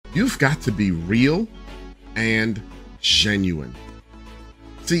You've got to be real and genuine.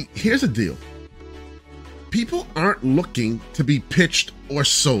 See, here's the deal. People aren't looking to be pitched or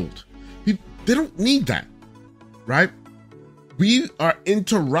sold. They don't need that, right? We are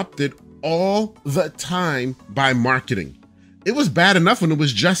interrupted all the time by marketing. It was bad enough when it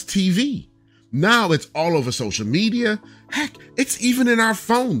was just TV. Now it's all over social media. Heck, it's even in our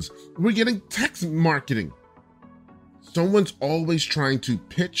phones. We're getting text marketing. Someone's always trying to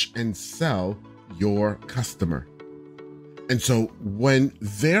pitch and sell your customer. And so when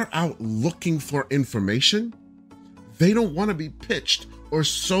they're out looking for information, they don't want to be pitched or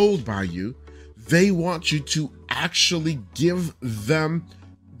sold by you. They want you to actually give them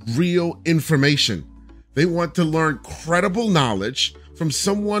real information. They want to learn credible knowledge from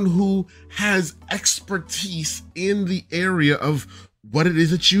someone who has expertise in the area of what it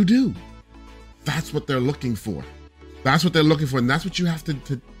is that you do. That's what they're looking for. That's what they're looking for, and that's what you have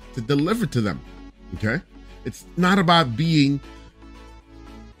to deliver to them, okay? It's not about being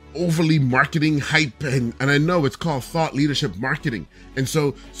overly marketing hype, and I know it's called thought leadership marketing. And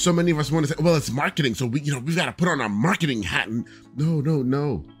so many of us want to say, well, it's marketing, so we've got to put on our marketing hat. And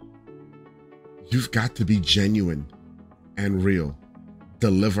no. You've got to be genuine and real.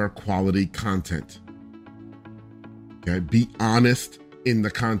 Deliver quality content. Okay, be honest in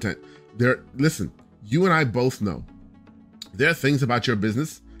the content. Listen, you and I both know there are things about your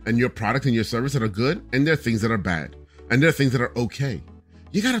business and your product and your service that are good, and there are things that are bad, and there are things that are okay.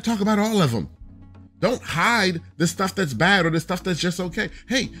 You got to talk about all of them. Don't hide the stuff that's bad or the stuff that's just okay.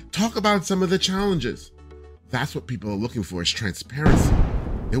 Hey, talk about some of the challenges. That's what people are looking for, is transparency.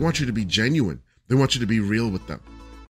 They want you to be genuine. They want you to be real with them.